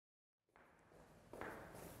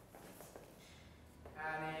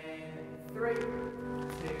And in 3, 2.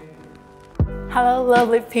 Hello,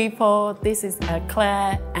 lovely people. This is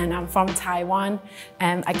Claire, and I'm from Taiwan.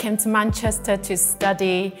 I came to Manchester to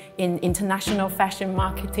study in International Fashion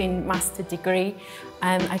Marketing Master degree.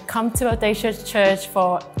 I come to Audacious Church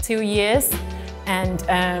for 2 years, and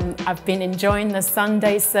I've been enjoying the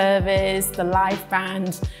Sunday service, the live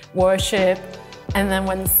band, worship. And then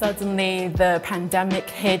when suddenly the pandemic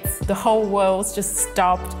hit, the whole world just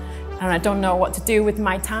stopped, and I don't know what to do with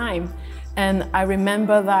my time. And I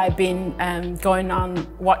remember that I've been going on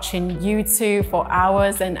watching YouTube for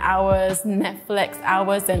hours and hours, Netflix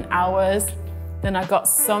hours and hours. Then I got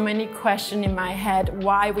so many questions in my head,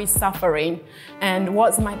 why are we suffering? And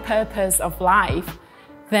what's my purpose of life?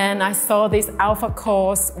 Then I saw this Alpha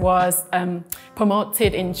course was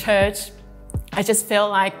promoted in church. I just feel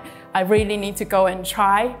like I really need to go and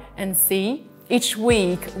try and see. Each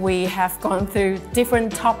week we have gone through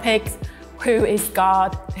different topics. Who is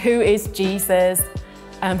God? Who is Jesus?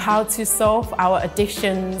 How to solve our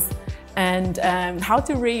addictions, and how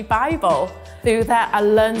to read Bible. Through that, I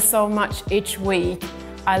learned so much each week.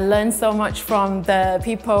 I learned so much from the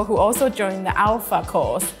people who also joined the Alpha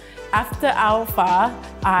course. After Alpha,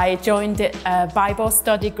 I joined a Bible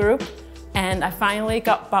study group, and I finally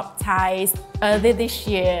got baptized early this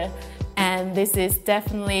year. And this is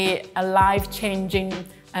definitely a life-changing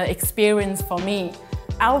experience for me.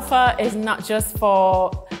 Alpha is not just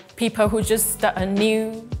for people who just are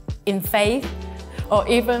new in faith, or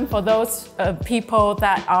even for those people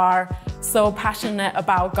that are so passionate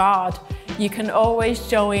about God. You can always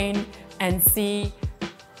join and see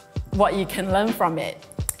what you can learn from it.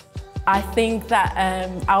 I think that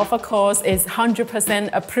Alpha course is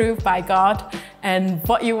 100% approved by God, and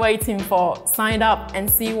what you're waiting for, sign up and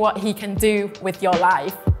see what He can do with your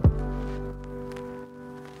life.